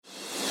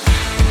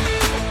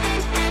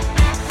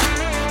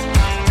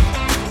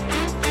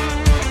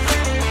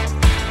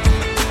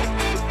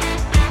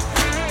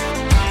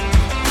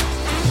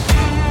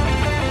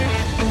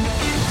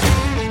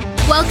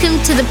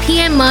to the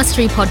PM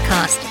Mastery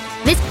Podcast.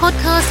 This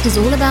podcast is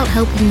all about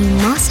helping you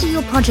master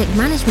your project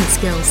management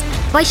skills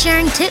by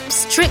sharing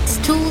tips, tricks,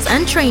 tools,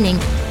 and training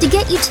to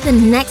get you to the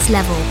next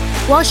level,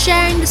 while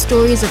sharing the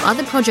stories of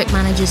other project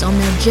managers on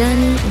their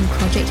journey in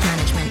project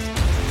management.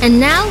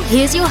 And now,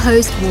 here's your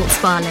host, Walt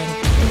Sparling.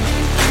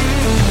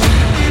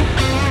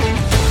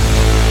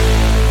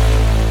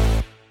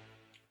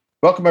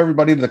 Welcome,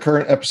 everybody, to the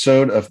current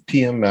episode of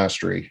PM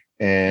Mastery.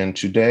 And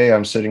today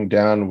I'm sitting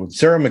down with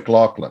Sarah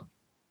McLaughlin.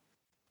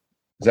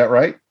 Is that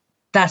right?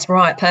 That's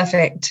right.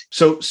 Perfect.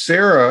 So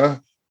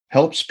Sarah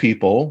helps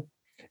people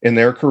in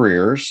their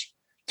careers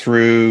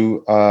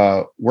through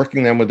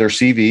working them with their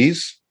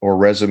CVs or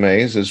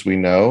resumes, as we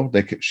know.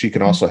 She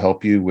can also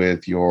help you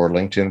with your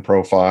LinkedIn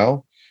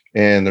profile.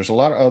 And there's a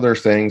lot of other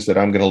things that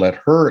I'm going to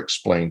let her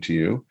explain to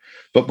you.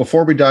 But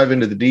before we dive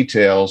into the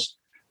details,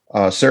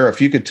 Sarah, if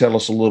you could tell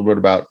us a little bit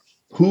about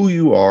who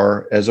you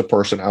are as a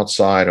person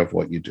outside of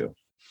what you do.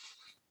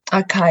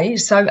 Okay,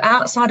 so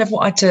outside of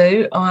what I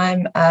do,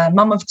 I'm a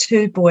mum of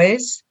two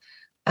boys,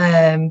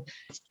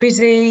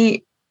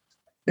 busy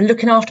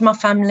looking after my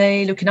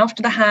family, looking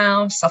after the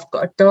house. I've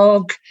got a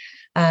dog,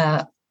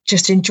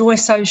 just enjoy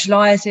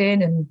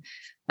socialising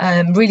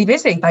and really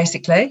busy,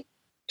 basically.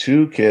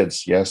 2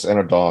 kids, yes, and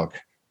a dog.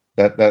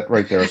 That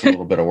right there is a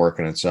little bit of work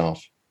in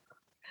itself.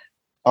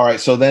 All right,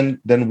 so then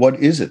what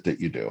is it that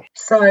you do?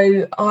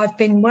 So I've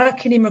been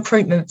working in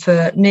recruitment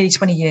for nearly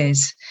 20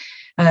 years.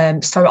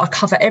 So I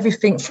cover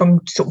everything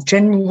from sort of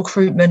general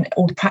recruitment,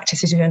 all the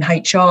practices in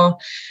HR,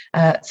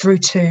 through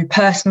to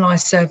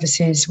personalised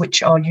services,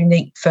 which are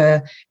unique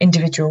for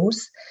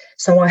individuals.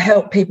 So I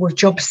help people with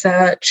job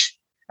search,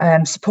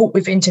 support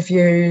with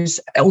interviews,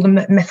 all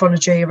the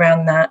methodology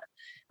around that,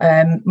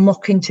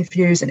 mock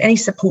interviews, and any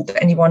support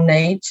that anyone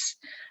needs.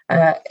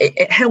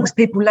 It helps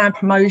people land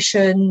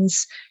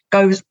promotions,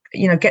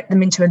 get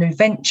them into a new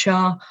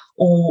venture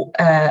or,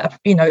 a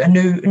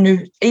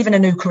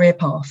new career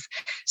path.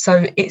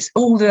 So it's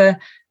all the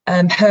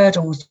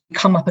hurdles we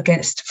come up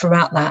against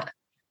throughout that.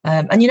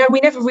 We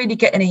never really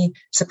get any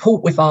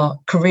support with our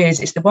careers.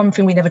 It's the one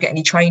thing we never get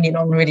any training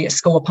on really at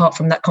school, apart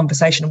from that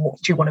conversation of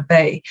what do you want to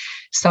be.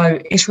 So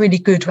it's really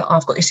good that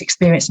I've got this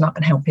experience and I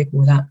can help people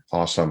with that.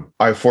 Awesome.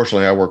 I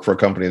work for a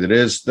company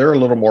they're a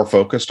little more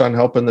focused on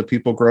helping the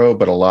people grow,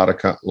 but a lot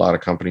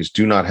of companies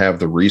do not have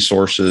the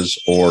resources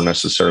or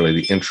necessarily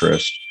the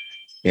interest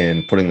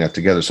in putting that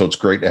together. So it's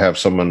great to have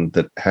someone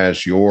that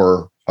has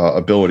your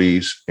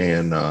abilities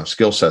and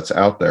skill sets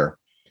out there.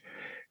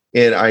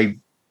 And I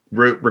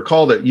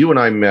recall that you and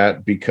I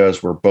met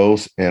because we're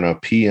both in a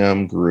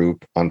PM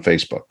group on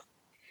Facebook.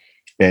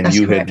 And That's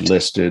correct. Had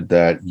listed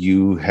that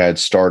you had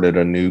started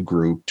a new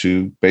group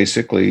to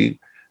basically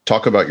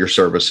talk about your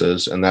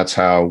services. And that's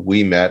how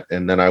we met.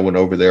 And then I went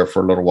over there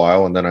for a little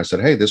while. And then I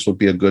said, hey, this would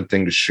be a good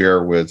thing to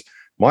share with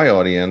my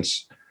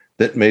audience,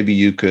 that maybe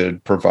you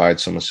could provide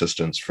some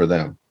assistance for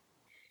them.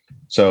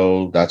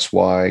 So that's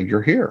why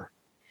you're here.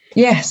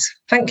 Yes,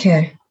 thank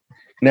you.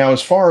 Now,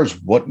 as far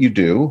as what you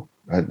do,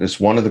 it's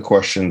one of the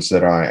questions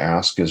that I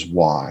ask is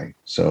why.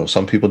 So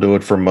some people do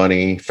it for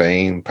money,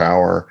 fame,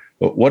 power.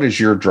 But what is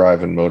your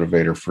drive and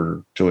motivator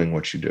for doing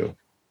what you do?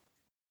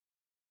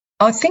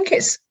 I think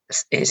it's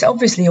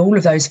obviously all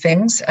of those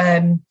things.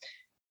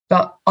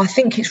 But I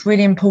think it's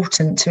really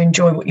important to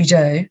enjoy what you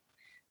do.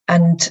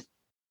 And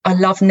I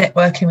love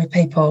networking with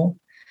people.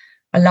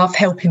 I love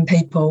helping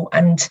people.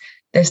 And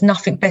there's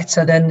nothing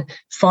better than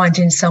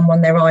finding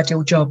someone their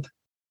ideal job.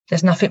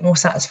 There's nothing more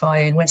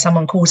satisfying when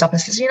someone calls up and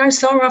says,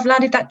 Sarah, I've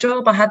landed that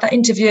job. I had that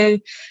interview.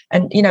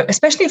 And,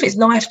 especially if it's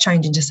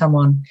life-changing to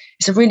someone,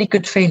 it's a really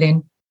good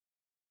feeling.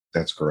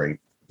 That's great.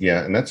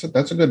 Yeah. And that's a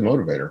good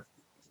motivator.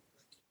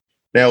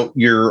 Now,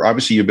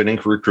 you've been in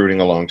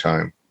recruiting a long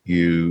time.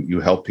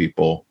 You help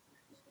people.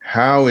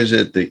 How is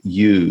it that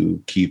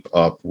you keep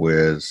up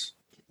with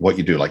what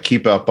you do? Like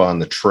keep up on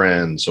the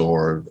trends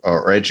or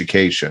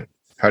education?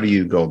 How do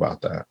you go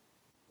about that?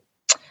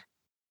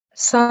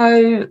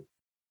 So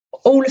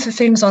all of the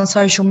things on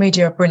social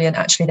media are brilliant.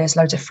 Actually, there's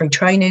loads of free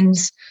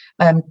trainings,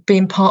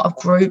 being part of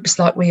groups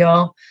like we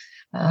are,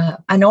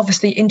 and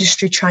obviously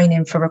industry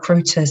training for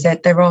recruiters.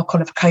 There are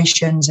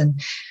qualifications and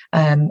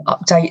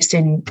updates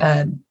in,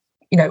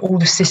 all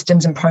the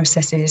systems and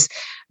processes.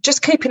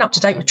 Just keeping up to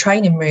date with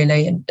training,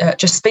 really, and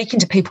just speaking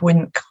to people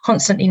and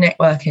constantly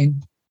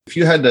networking. If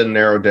you had to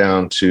narrow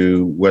down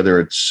to whether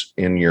it's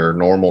in your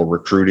normal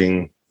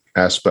recruiting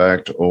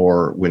aspect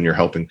or when you're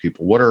helping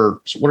people, what are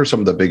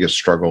some of the biggest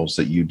struggles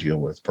that you deal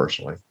with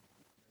personally?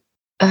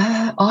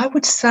 I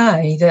would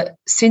say that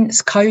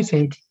since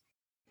COVID,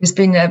 there's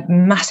been a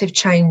massive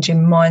change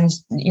in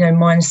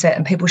mindset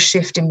and people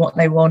shifting what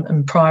they want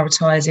and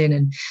prioritizing.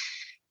 And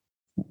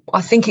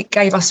I think it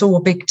gave us all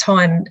a big bit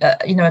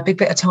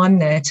of time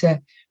there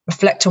to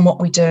reflect on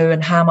what we do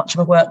and how much of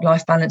a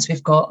work-life balance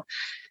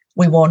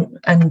we want.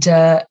 And,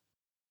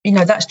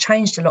 that's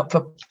changed a lot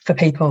for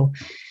people.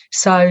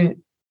 So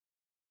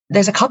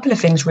there's a couple of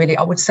things, really.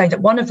 I would say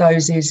that one of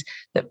those is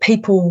that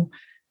people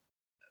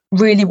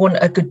really want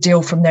a good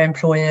deal from their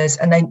employers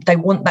and they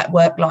want that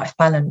work-life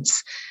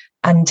balance.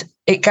 And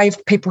it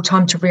gave people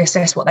time to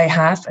reassess what they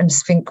have and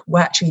think,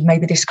 well, actually,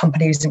 maybe this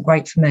company isn't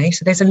great for me.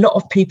 So there's a lot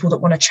of people that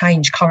want to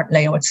change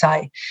currently, I would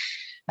say.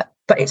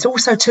 But it's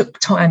also took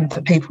time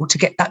for people to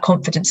get that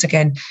confidence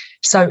again.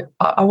 So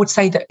I would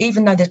say that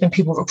even though there's been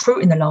people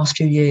recruiting the last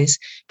few years,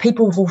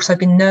 people have also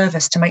been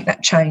nervous to make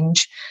that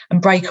change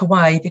and break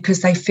away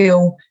because they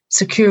feel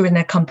secure in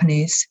their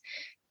companies.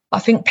 I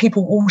think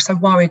people also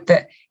worried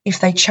that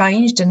if they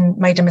changed and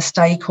made a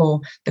mistake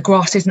or the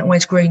grass isn't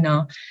always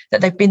greener,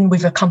 that they've been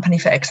with a company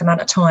for X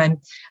amount of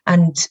time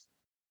and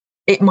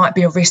it might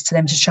be a risk to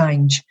them to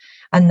change.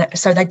 And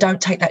so they don't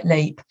take that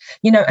leap,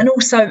 and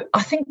also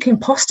I think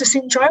imposter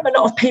syndrome, a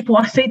lot of people,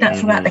 I see that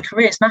throughout their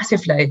careers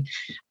massively.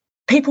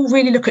 People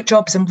really look at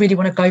jobs and really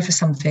want to go for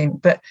something,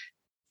 but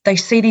they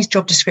see these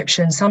job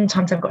descriptions.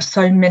 Sometimes they've got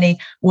so many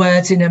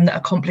words in them that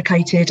are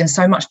complicated and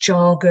so much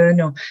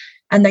jargon,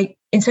 and they,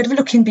 instead of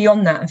looking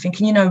beyond that and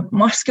thinking,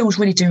 my skills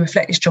really do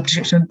reflect this job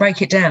description and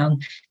break it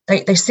down,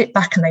 they sit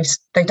back and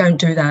they don't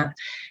do that.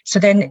 So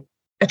then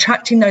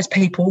attracting those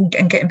people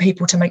and getting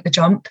people to make the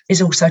jump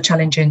is also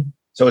challenging.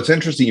 So it's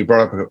interesting you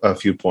brought up a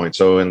few points.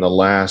 So in the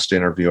last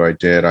interview I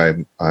did, I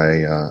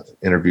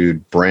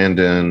interviewed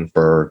Brandon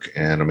Berg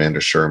and Amanda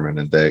Sherman,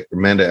 and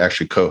Amanda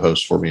actually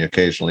co-hosts for me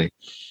occasionally.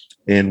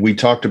 And we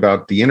talked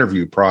about the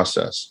interview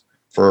process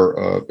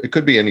for, it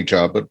could be any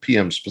job, but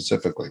PM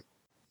specifically.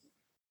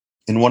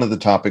 And one of the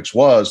topics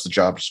was the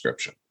job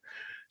description.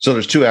 So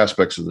there's two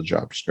aspects of the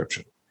job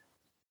description.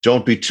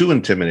 Don't be too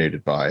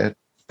intimidated by it,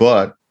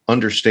 but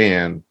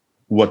understand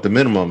what the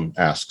minimum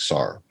asks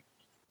are.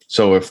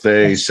 So if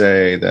they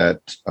say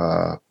that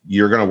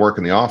you're going to work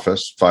in the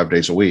office 5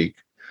 days a week,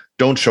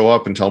 don't show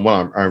up and tell them,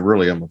 well, I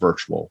really am a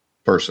virtual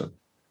person.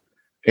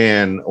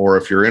 Or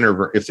if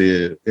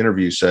the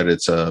interview said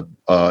it's a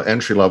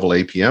entry-level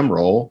APM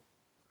role,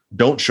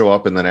 don't show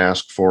up and then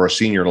ask for a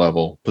senior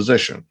level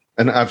position.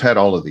 And I've had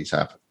all of these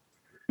happen.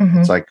 Mm-hmm.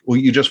 It's like, well,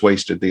 you just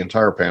wasted the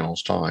entire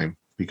panel's time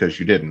because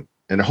you didn't.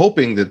 And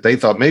hoping that they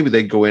thought maybe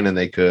they'd go in and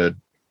they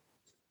could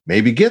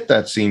maybe get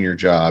that senior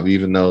job,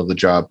 even though the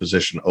job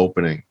position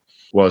opening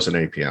was an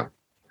APM.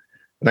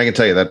 And I can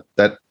tell you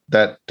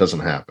that doesn't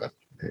happen.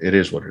 It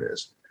is what it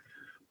is.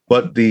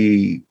 But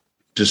the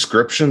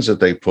descriptions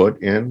that they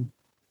put in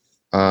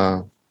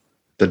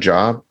the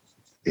job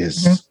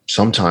is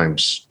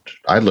sometimes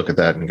I look at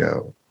that and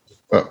go,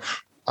 oh,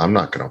 I'm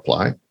not going to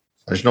apply.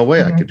 There's no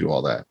way I could do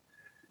all that.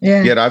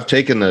 Yeah. Yet I've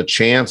taken a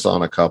chance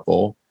on a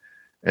couple,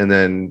 and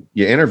then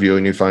you interview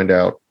and you find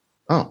out,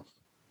 oh,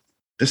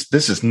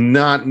 this is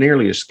not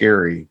nearly as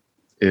scary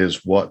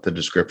as what the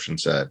description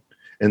said.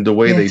 And the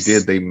way they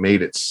did, they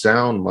made it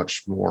sound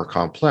much more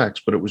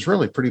complex, but it was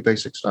really pretty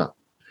basic stuff.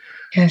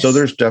 Yes. So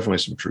there's definitely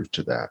some truth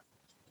to that.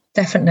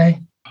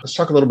 Definitely. Let's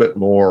talk a little bit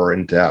more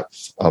in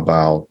depth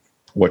about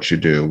what you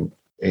do.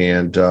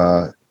 And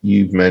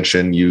you've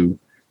mentioned you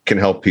can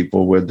help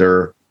people with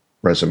their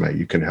resume.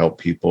 You can help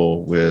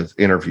people with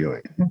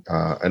interviewing.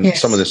 And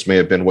some of this may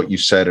have been what you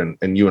said,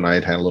 and you and I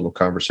had a little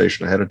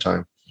conversation ahead of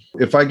time.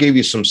 If I gave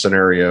you some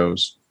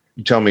scenarios,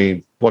 you tell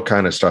me what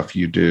kind of stuff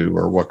you do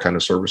or what kind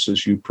of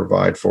services you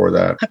provide for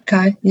that.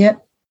 Okay. Yeah.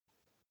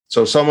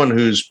 So someone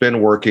who's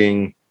been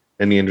working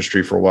in the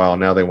industry for a while,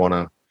 now they want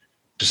to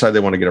decide they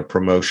want to get a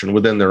promotion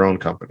within their own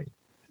company,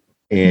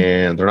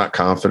 and they're not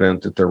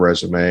confident that their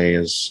resume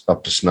is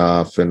up to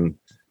snuff. And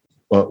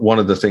one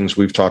of the things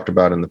we've talked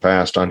about in the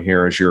past on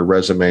here is your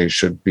resume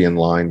should be in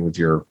line with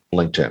your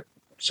LinkedIn.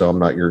 So I'm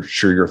not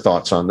sure your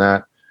thoughts on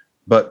that,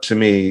 but to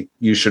me,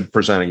 you should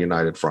present a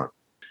united front.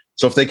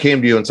 So if they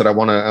came to you and said, I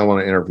want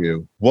to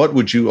interview, what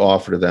would you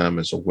offer to them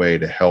as a way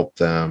to help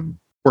them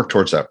work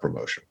towards that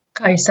promotion?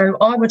 Okay, so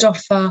I would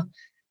offer,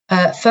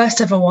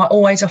 first of all, I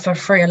always offer a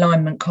free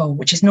alignment call,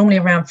 which is normally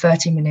around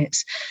 30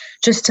 minutes,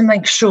 just to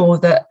make sure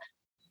that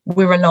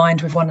we're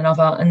aligned with one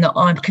another and that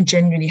I can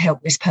genuinely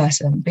help this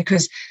person.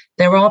 Because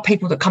there are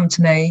people that come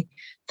to me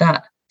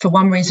that for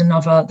one reason or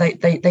another,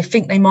 they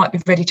think they might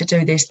be ready to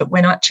do this, but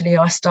when actually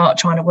I start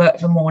trying to work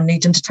with them more,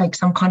 need them to take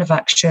some kind of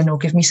action or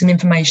give me some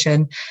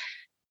information,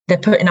 they're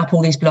putting up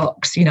all these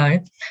blocks,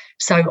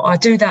 So I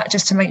do that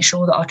just to make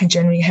sure that I can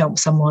genuinely help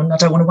someone. I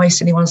don't want to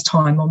waste anyone's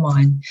time or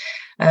mine.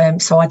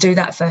 So I do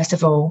that first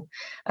of all.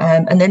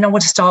 And then I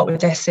want to start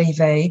with their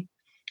CV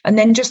and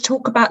then just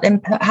talk about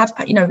them, have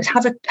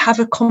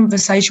a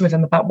conversation with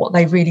them about what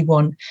they really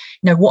want,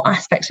 what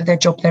aspects of their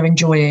job they're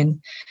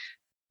enjoying,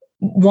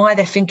 why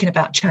they're thinking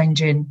about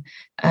changing,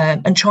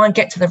 and try and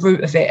get to the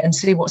root of it and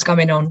see what's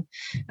going on.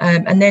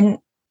 And then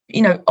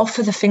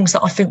offer the things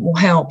that I think will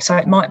help. So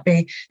it might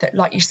be that,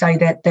 like you say,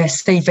 that their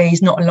CV is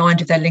not aligned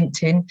with their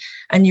LinkedIn,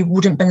 and you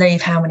wouldn't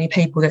believe how many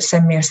people that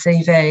send me a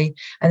CV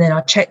and then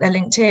I check their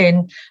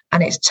LinkedIn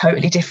and it's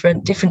totally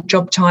different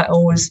job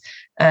titles,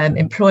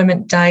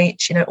 employment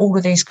dates, all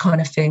of these kind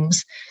of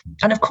things.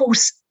 And of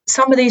course,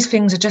 some of these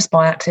things are just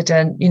by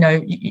accident.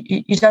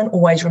 You don't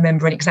always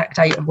remember an exact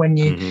date of when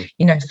you,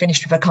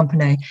 finished with a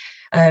company.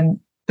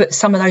 But But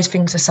some of those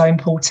things are so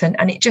important,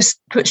 and it just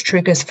puts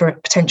triggers for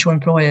potential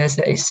employers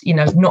that is,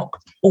 not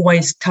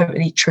always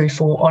totally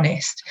truthful or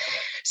honest.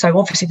 So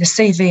obviously the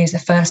CV is the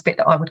first bit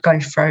that I would go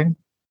through.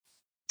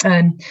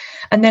 And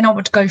then I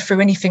would go through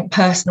anything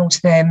personal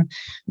to them,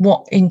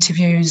 what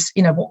interviews,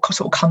 what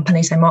sort of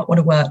companies they might want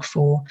to work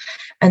for.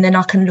 And then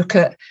I can look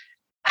at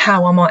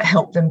how I might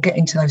help them get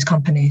into those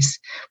companies,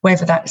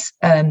 whether that's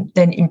then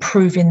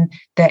improving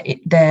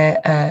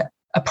their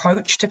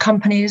approach to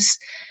companies.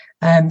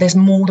 There's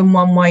more than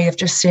one way of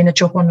just seeing a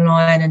job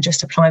online and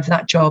just applying for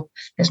that job.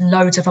 There's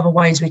loads of other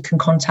ways we can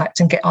contact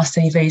and get our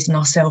CVs and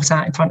ourselves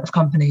out in front of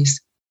companies.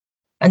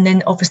 And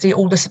then obviously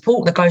all the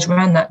support that goes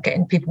around that,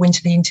 getting people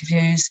into the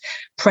interviews,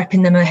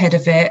 prepping them ahead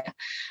of it.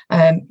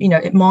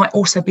 It might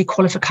also be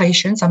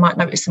qualifications. I might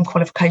notice some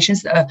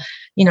qualifications that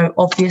are,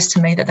 obvious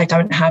to me that they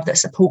don't have, that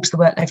supports the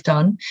work they've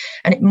done.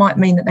 And it might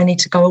mean that they need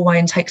to go away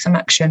and take some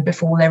action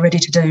before they're ready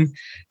to do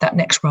that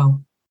next role.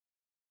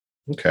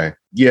 Okay.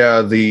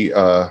 Yeah,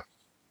 the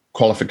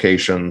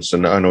qualifications,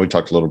 and I know we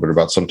talked a little bit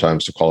about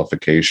sometimes the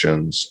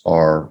qualifications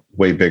are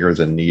way bigger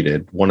than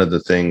needed. One of the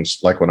things,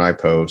 like when I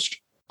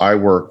post, I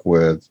work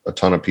with a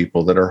ton of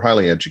people that are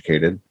highly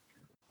educated,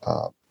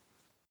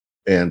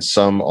 and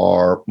some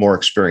are more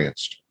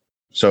experienced.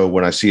 So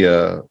when I see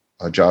a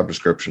job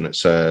description that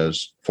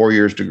says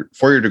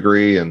 4-year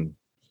degree in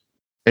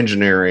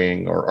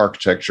engineering or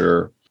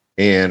architecture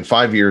and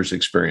 5 years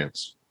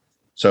experience.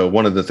 So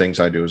one of the things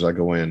I do is I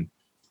go in,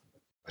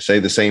 I say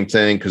the same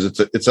thing because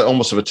it's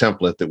almost of a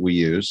template that we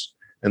use,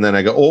 and then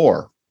I go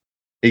or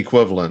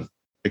equivalent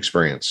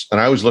experience,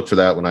 and I always look for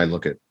that when I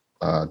look at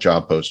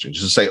job postings,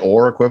 to say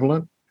or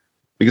equivalent,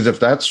 because if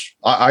that's,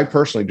 I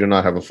personally do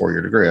not have a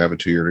 4-year degree. I have a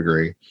 2-year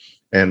degree,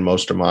 and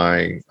most of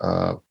my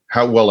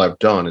how well I've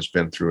done has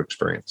been through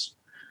experience.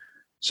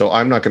 So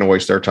I'm not going to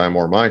waste their time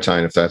or my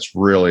time if that's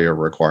really a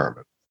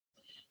requirement.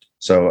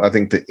 So I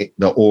think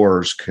the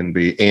ors can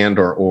be, and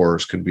or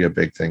ors can be a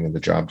big thing in the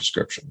job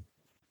description.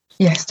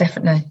 Yes,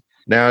 definitely.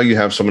 Now you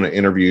have someone that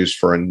interviews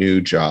for a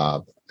new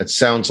job. It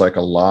sounds like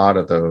a lot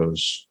of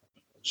those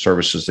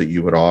services that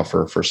you would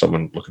offer for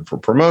someone looking for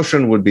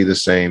promotion would be the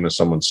same as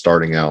someone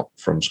starting out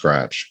from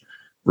scratch.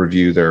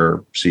 Review their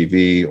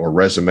CV or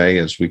resume,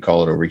 as we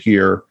call it over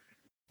here.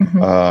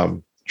 Mm-hmm.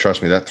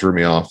 Trust me, that threw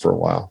me off for a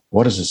while.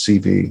 What is a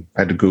CV?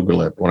 I had to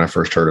Google it when I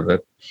first heard of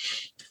it.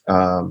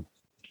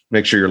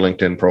 Make sure your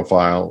LinkedIn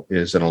profile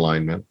is in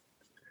alignment.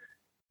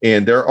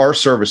 And there are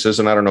services,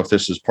 and I don't know if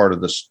this is part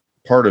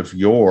of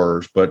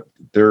yours, but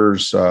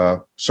there's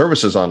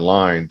services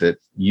online that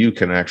you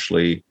can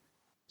actually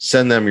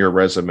send them your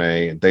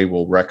resume and they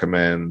will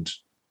recommend,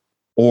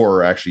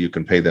 or actually you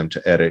can pay them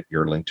to edit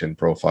your LinkedIn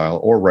profile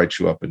or write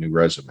you up a new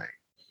resume.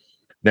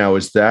 Now,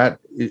 would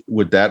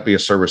that be a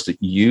service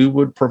that you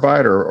would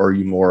provide, or are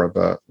you more of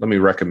a, let me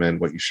recommend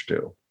what you should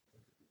do?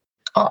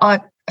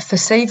 For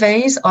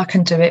CVs, I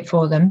can do it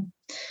for them.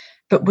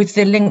 But with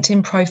the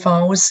LinkedIn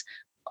profiles,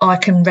 I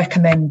can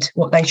recommend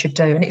what they should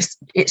do. And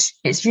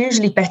it's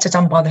usually better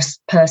done by this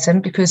person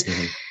because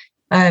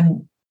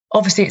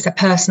obviously it's a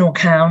personal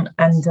account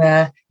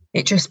and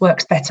it just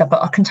works better.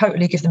 But I can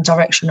totally give them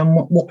direction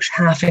on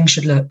how things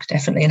should look,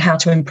 definitely, and how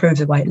to improve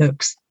the way it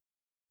looks.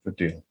 Good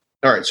deal.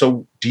 All right.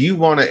 So do you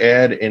want to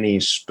add any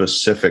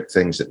specific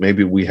things that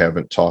maybe we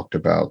haven't talked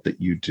about that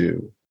you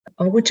do?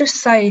 I would just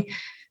say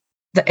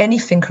that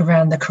anything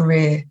around the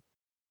career,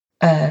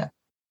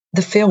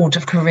 the field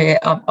of career,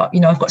 I've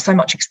got so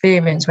much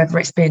experience, whether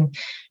it's been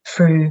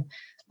through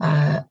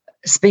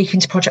speaking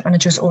to project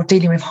managers or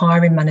dealing with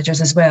hiring managers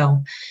as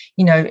well.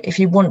 If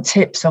you want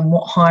tips on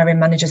what hiring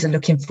managers are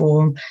looking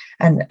for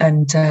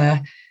and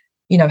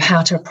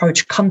how to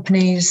approach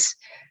companies,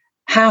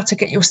 how to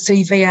get your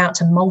CV out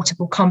to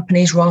multiple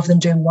companies rather than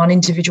doing one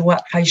individual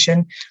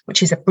application,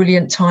 which is a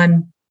brilliant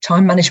time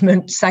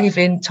management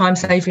saving,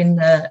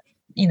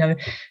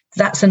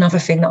 that's another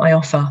thing that I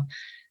offer.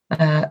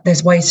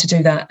 There's ways to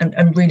do that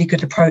and really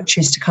good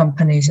approaches to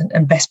companies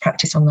and best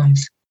practice on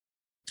those.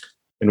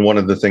 And one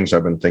of the things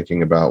I've been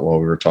thinking about while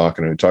we were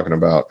talking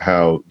about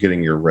how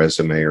getting your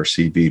resume or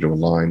CV to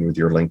align with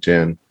your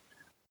LinkedIn.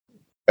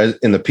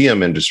 In the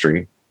PM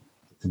industry,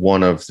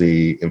 one of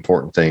the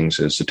important things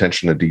is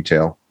attention to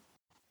detail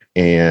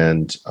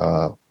and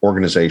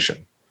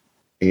organization.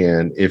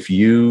 And if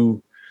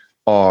your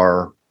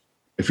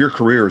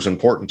career is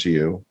important to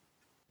you,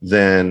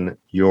 then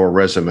your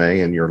resume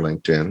and your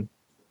LinkedIn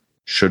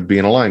should be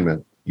in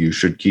alignment. You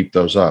should keep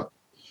those up.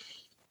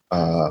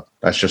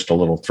 That's just a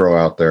little throw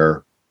out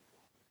there.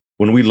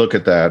 When we look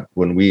at that,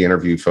 when we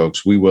interview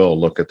folks, we will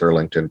look at their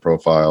LinkedIn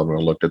profile and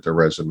we'll look at their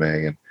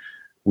resume. And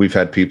we've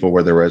had people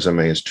where their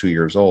resume is 2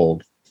 years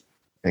old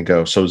and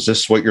go, so is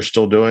this what you're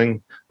still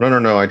doing? No,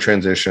 I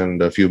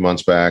transitioned a few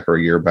months back or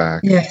a year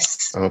back.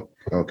 Yes. Oh,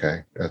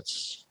 okay.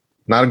 That's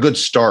not a good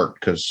start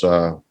because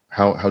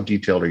how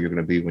detailed are you going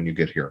to be when you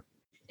get here?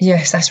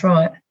 Yes, that's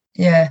right.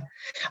 Yeah.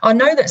 I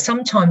know that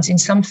sometimes in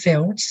some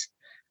fields,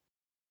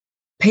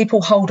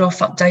 people hold off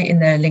updating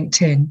their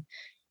LinkedIn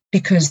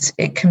because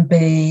it can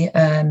be,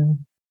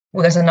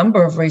 there's a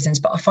number of reasons,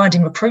 but I find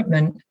in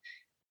recruitment,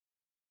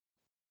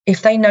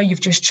 if they know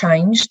you've just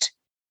changed,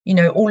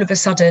 all of a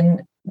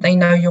sudden they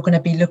know you're going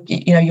to be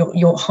looking,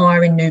 you're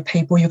hiring new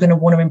people. You're going to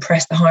want to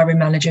impress the hiring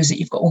managers that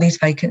you've got all these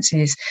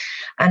vacancies.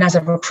 And as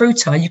a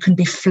recruiter, you can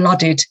be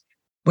flooded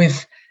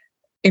with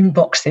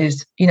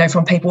inboxes,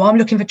 from people. I'm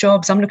looking for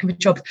jobs.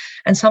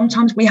 And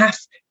sometimes we have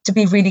to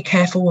be really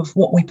careful of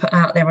what we put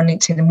out there on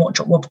LinkedIn and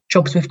what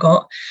jobs we've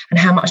got and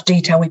how much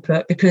detail we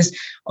put, because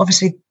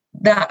obviously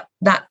that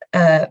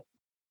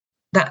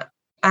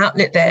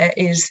outlet there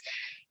is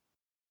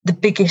the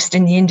biggest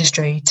in the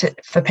industry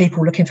for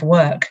people looking for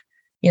work.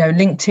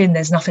 LinkedIn,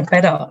 there's nothing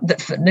better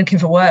for looking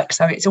for work.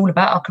 So it's all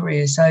about our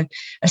careers. So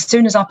as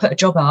soon as I put a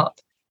job up,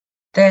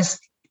 there's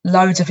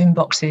loads of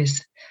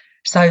inboxes.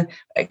 So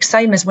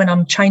same as when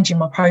I'm changing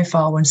my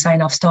profile and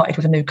saying I've started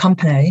with a new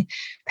company,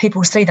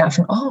 people see that and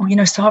think, oh,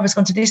 Sarah's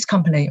gone to this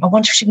company. I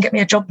wonder if she can get me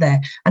a job there.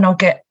 And I'll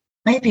get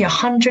maybe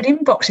 100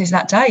 inboxes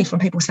that day from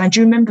people saying, do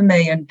you remember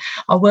me? And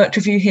I worked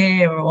with you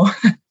here. Or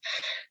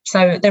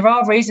so there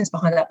are reasons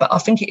behind that. But I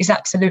think it is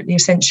absolutely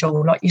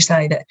essential, like you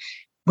say, that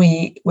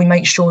we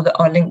make sure that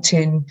our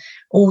LinkedIn,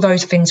 all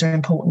those things are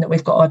important, that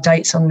we've got our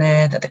dates on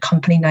there, that the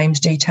company name's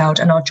detailed,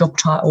 and our job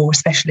title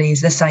especially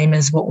is the same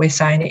as what we're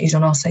saying it is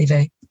on our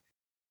CV.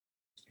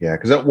 Yeah,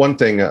 because that one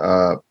thing,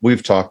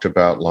 we've talked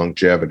about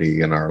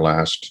longevity in our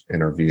last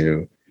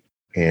interview,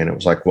 and it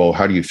was like, well,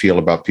 how do you feel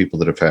about people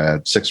that have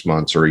had 6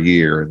 months or a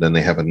year, then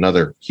they have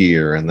another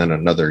year and then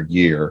another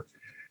year?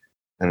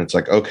 And it's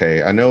like,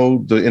 okay, I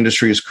know the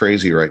industry is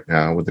crazy right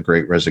now with the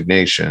Great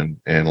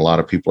Resignation, and a lot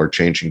of people are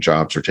changing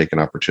jobs or taking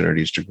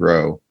opportunities to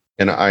grow.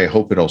 And I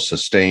hope it'll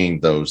sustain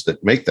those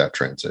that make that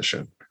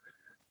transition.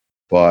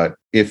 But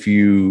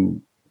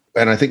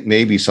and I think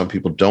maybe some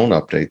people don't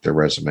update their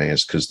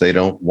resumes because they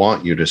don't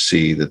want you to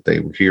see that they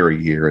were here a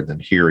year and then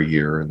here a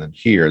year and then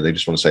here. They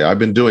just want to say, I've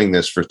been doing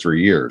this for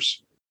 3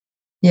 years.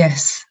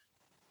 Yes.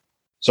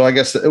 So I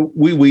guess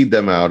we weed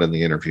them out in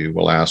the interview.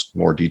 We'll ask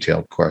more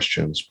detailed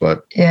questions,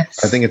 but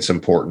yes, I think it's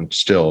important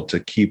still to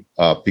keep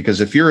up, because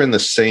if you're in the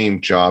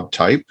same job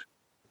type,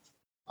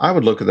 I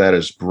would look at that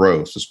as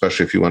growth,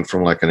 especially if you went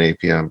from like an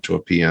APM to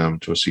a PM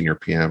to a senior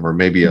PM, or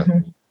maybe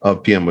a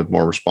PM with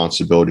more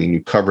responsibility, and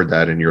you covered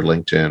that in your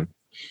LinkedIn.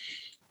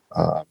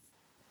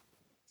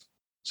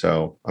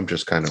 So I'm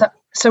just kind of...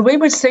 So we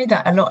would see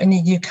that a lot in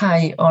the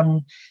UK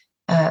and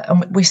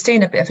we're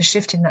seeing a bit of a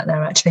shift in that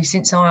now, actually,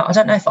 since I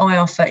don't know if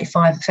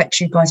IR35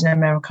 affects you guys in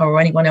America or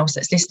anyone else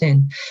that's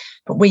listening,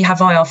 but we have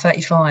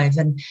IR35,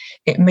 and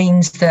it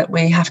means that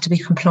we have to be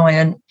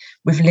compliant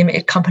with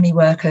limited company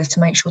workers to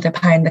make sure they're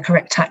paying the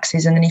correct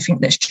taxes and anything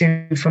that's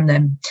due from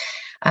them.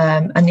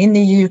 And in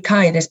the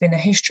UK, there's been a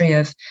history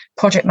of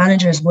project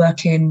managers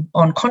working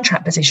on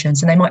contract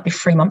positions, and they might be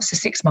 3 months to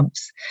 6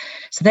 months.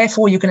 So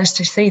therefore, you're going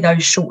to see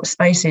those shorter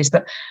spaces.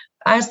 But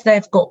as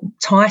they've got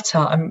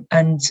tighter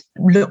and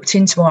looked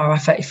into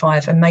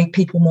IR35 and made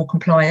people more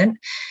compliant,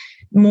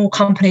 more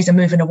companies are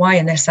moving away,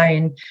 and they're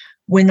saying,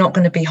 we're not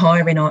going to be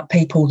hiring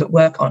people that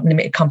work on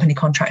limited company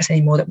contracts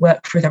anymore, that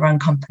work through their own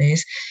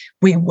companies.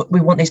 We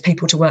want these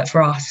people to work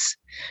for us.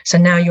 So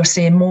now you're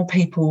seeing more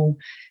people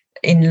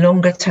in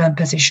longer term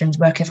positions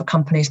working for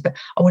companies. But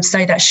I would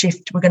say that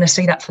shift, we're going to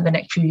see that for the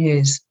next few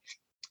years.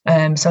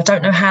 So I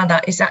don't know how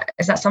is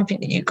that something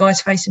that you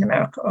guys face in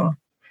America? Or?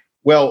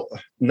 Well,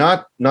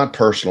 not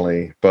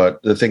personally,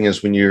 but the thing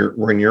is, when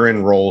you're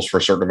in roles for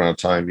a certain amount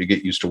of time, you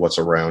get used to what's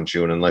around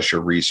you, and unless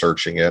you're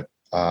researching it,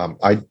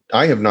 I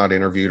have not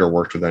interviewed or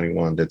worked with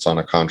anyone that's on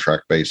a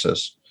contract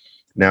basis.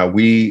 Now,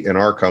 in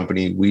our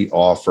company, we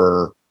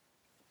offer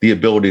the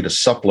ability to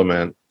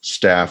supplement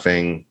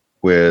staffing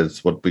with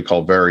what we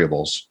call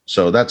variables.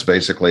 So that's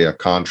basically a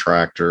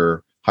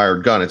contractor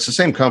hired gun. It's the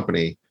same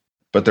company,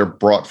 but they're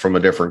brought from a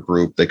different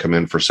group. They come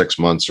in for 6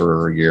 months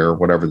or a year,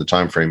 whatever the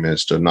time frame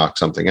is, to knock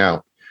something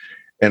out.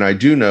 And I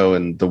do know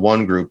in the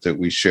one group that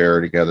we share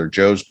together,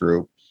 Joe's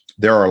group,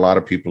 there are a lot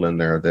of people in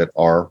there that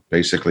are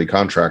basically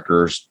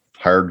contractors,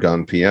 hired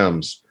gun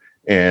PMs,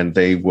 and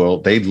they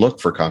look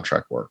for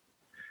contract work.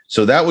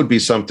 So that would be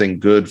something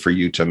good for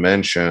you to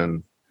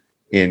mention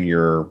in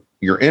your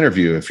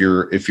interview. If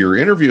you're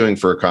interviewing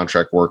for a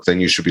contract work, then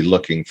you should be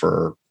looking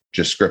for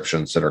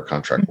descriptions that are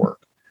contract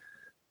work.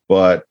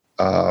 But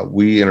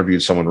we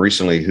interviewed someone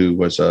recently who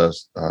was a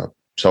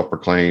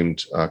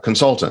self-proclaimed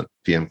consultant,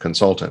 PM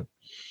consultant.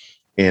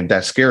 And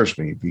that scares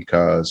me,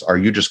 because are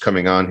you just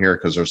coming on here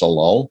because there's a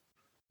lull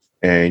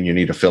and you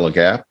need to fill a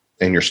gap,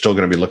 and you're still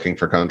going to be looking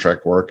for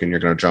contract work and you're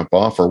going to jump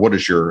off? Or what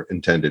is your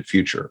intended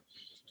future?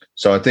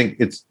 So I think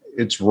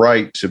it's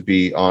right to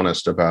be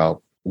honest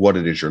about what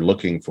it is you're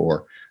looking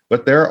for.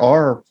 But there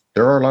are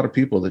a lot of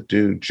people that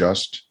do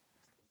just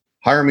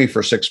hire me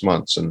for 6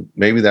 months, and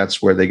maybe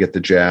that's where they get the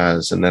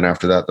jazz. And then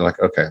after that, they're like,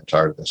 okay, I'm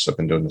tired of this. I've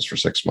been doing this for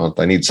 6 months.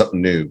 I need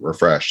something new,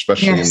 refresh,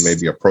 especially in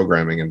maybe a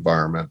programming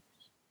environment.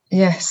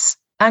 Yes.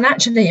 And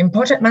actually in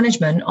project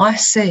management, I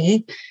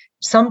see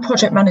some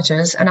project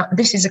managers, and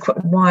this is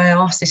why I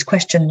asked this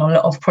question on a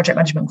lot of project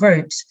management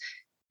groups,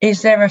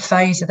 is there a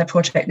phase of the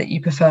project that you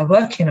prefer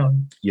working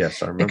on?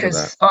 Yes, I remember that.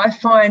 Because I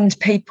find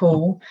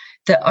people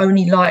that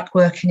only like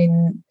working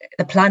in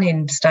the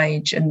planning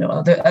stage and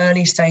the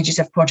early stages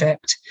of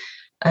project.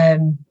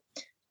 And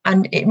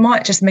it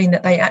might just mean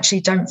that they actually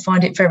don't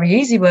find it very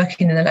easy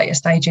working in the later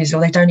stages, or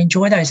they don't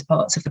enjoy those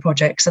parts of the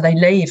project. So they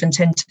leave and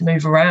tend to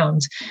move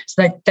around.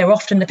 So they're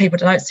often the people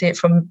that don't see it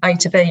from A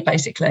to B,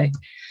 basically.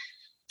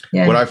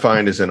 Yeah. What I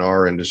find is in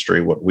our industry,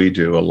 what we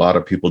do, a lot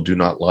of people do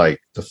not like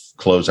the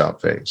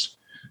closeout phase,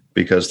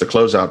 because the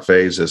closeout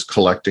phase is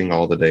collecting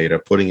all the data,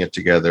 putting it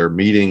together,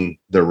 meeting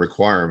the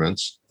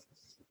requirements.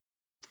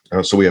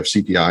 So we have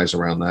CPIs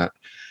around that.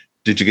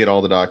 Did you get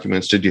all the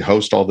documents? Did you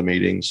host all the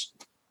meetings?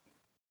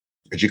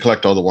 Did you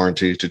collect all the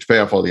warranties? Did you pay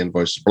off all the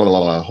invoices? Blah, blah,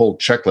 blah, a whole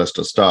checklist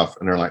of stuff.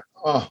 And they're like,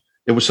 oh,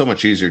 it was so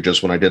much easier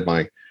just when I did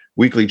my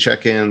weekly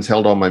check-ins,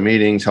 held all my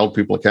meetings, held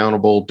people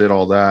accountable, did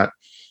all that.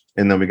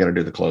 And then we got to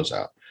do the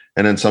closeout.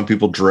 And then some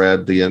people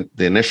dread the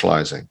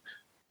initializing.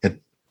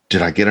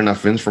 Did I get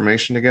enough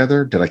information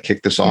together? Did I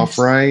kick this off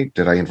right?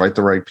 Did I invite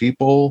the right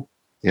people?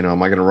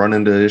 Am I going to run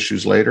into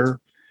issues later?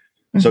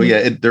 Mm-hmm. So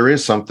yeah, there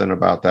is something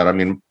about that. I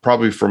mean,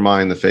 probably for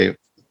mine,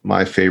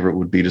 my favorite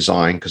would be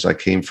design, because I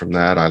came from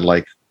that. I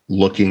like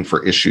looking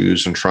for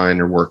issues and trying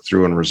to work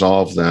through and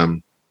resolve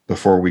them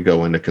before we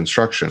go into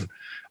construction.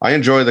 I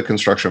enjoy the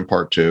construction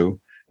part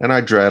too, and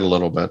I dread a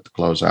little bit the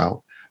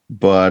closeout,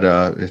 but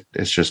it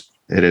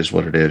is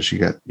what it is. You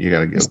got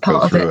to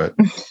go through it.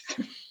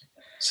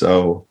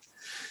 So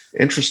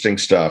interesting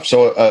stuff.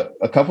 So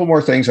a couple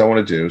more things I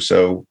want to do.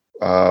 So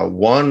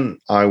one,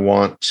 I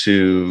want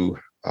to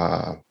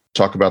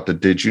talk about the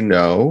Did You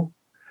Know,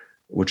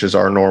 which is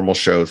our normal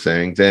show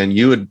thing. Then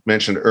you had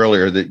mentioned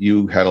earlier that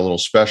you had a little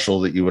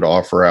special that you would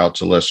offer out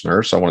to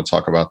listeners. So I want to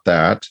talk about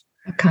that.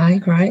 Okay,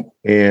 great.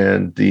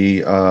 And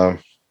the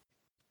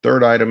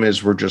third item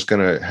is we're just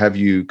going to have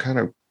you kind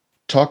of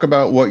talk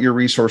about what your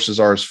resources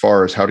are as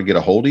far as how to get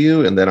a hold of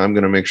you. And then I'm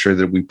going to make sure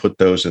that we put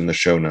those in the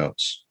show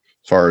notes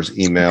as far as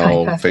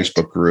email,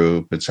 Facebook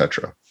group,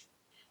 etc.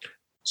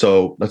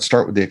 So let's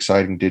start with the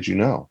exciting Did You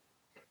Know?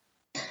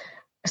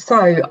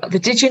 So the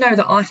Did You Know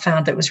that I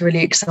found that was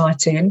really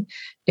exciting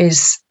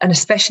is, and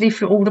especially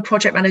for all the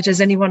project managers,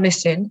 anyone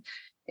listening,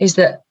 is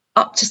that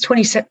up to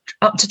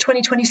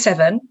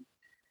 2027,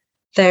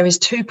 there is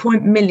 2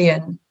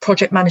 million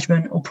project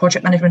management or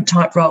project management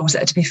type roles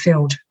that are to be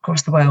filled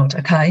across the world.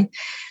 Okay.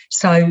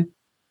 So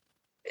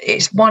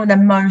it's one of the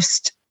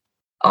most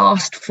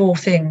asked for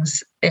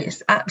things.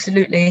 It's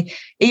absolutely,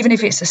 even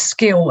if it's a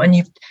skill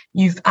and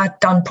you've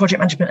done project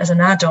management as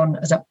an add-on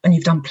and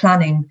you've done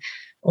planning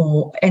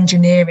or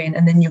engineering,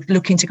 and then you're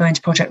looking to go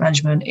into project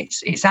management,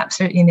 it's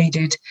absolutely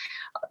needed.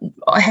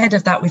 Ahead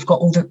of that, we've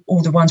got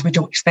all the ones we'd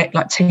expect,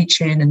 like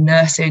teaching and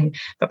nursing,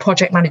 but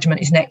project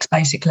management is next,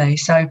 basically.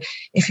 So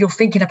if you're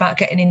thinking about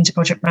getting into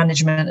project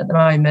management at the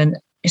moment,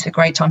 it's a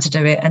great time to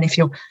do it. And if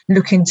you're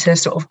looking to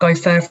sort of go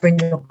further in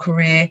your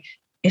career,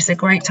 it's a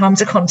great time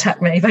to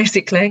contact me,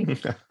 basically.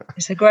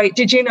 It's a great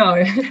Did You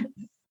Know?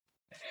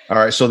 All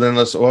right, so then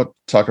let's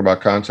talk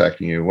about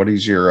contacting you. What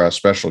is your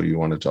special you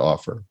wanted to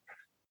offer?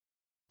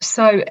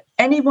 So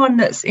anyone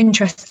that's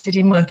interested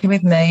in working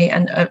with me,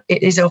 and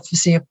it is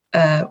obviously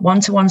a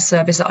one-to-one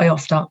service that I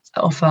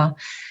offer,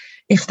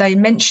 if they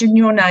mention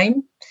your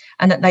name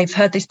and that they've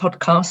heard this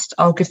podcast,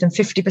 I'll give them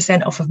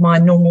 50% off of my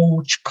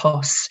normal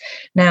costs.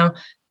 Now,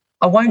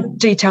 I won't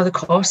detail the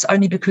costs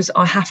only because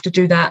I have to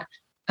do that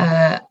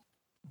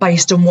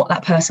based on what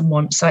that person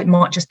wants. So it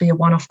might just be a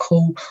one-off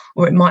call,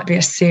 or it might be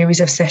a series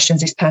of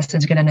sessions this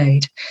person's going to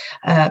need.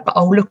 But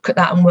I'll look at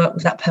that and work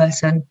with that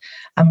person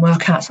and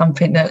work out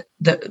something that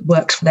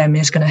works for them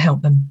and is going to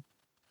help them.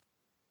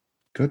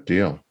 Good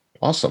deal.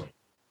 Awesome.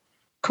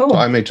 Cool. Well,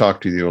 I may talk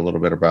to you a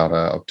little bit about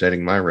updating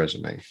my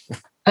resume.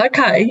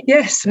 Okay.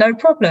 Yes, no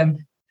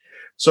problem.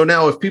 So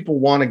now if people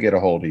want to get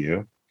a hold of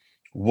you,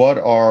 what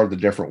are the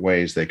different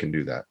ways they can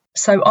do that?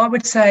 So I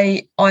would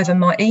say either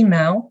my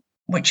email,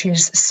 which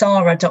is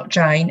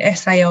sarah.jane,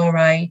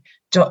 SARA.JANE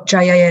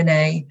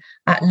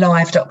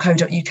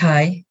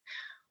 @live.co.uk,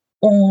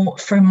 or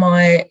through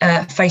my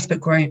Facebook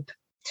group.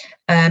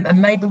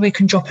 And maybe we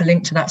can drop a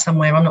link to that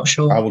somewhere. I'm not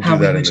sure. I will do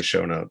that in the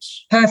show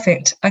notes.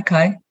 Perfect.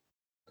 Okay.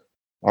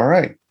 All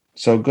right.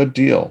 So good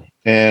deal.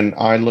 And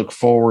I look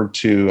forward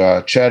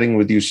to chatting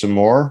with you some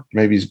more,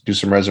 maybe do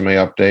some resume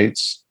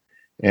updates.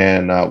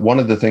 And one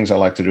of the things I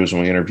like to do is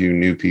when we interview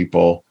new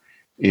people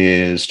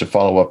is to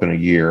follow up in a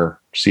year,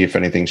 see if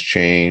anything's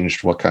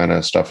changed, what kind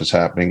of stuff is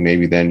happening.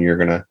 Maybe then you're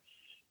going to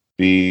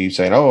be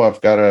saying, oh,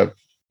 I've got a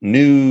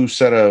new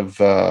set of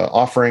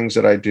offerings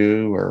that I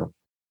do, or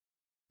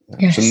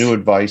some new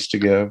advice to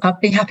give. I'd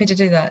be happy to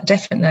do that.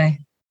 Definitely.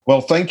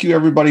 Well, thank you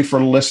everybody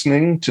for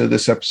listening to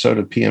this episode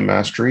of PM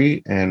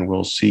Mastery, and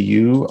we'll see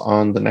you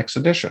on the next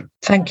edition.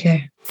 Thank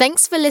you.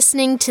 Thanks for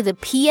listening to the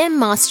PM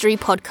Mastery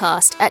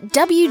podcast at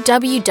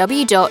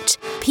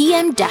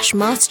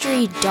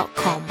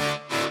www.pm-mastery.com.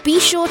 Be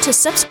sure to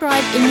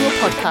subscribe in your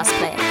podcast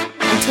player.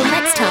 Until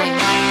next time,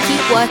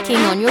 keep working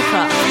on your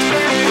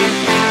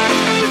craft.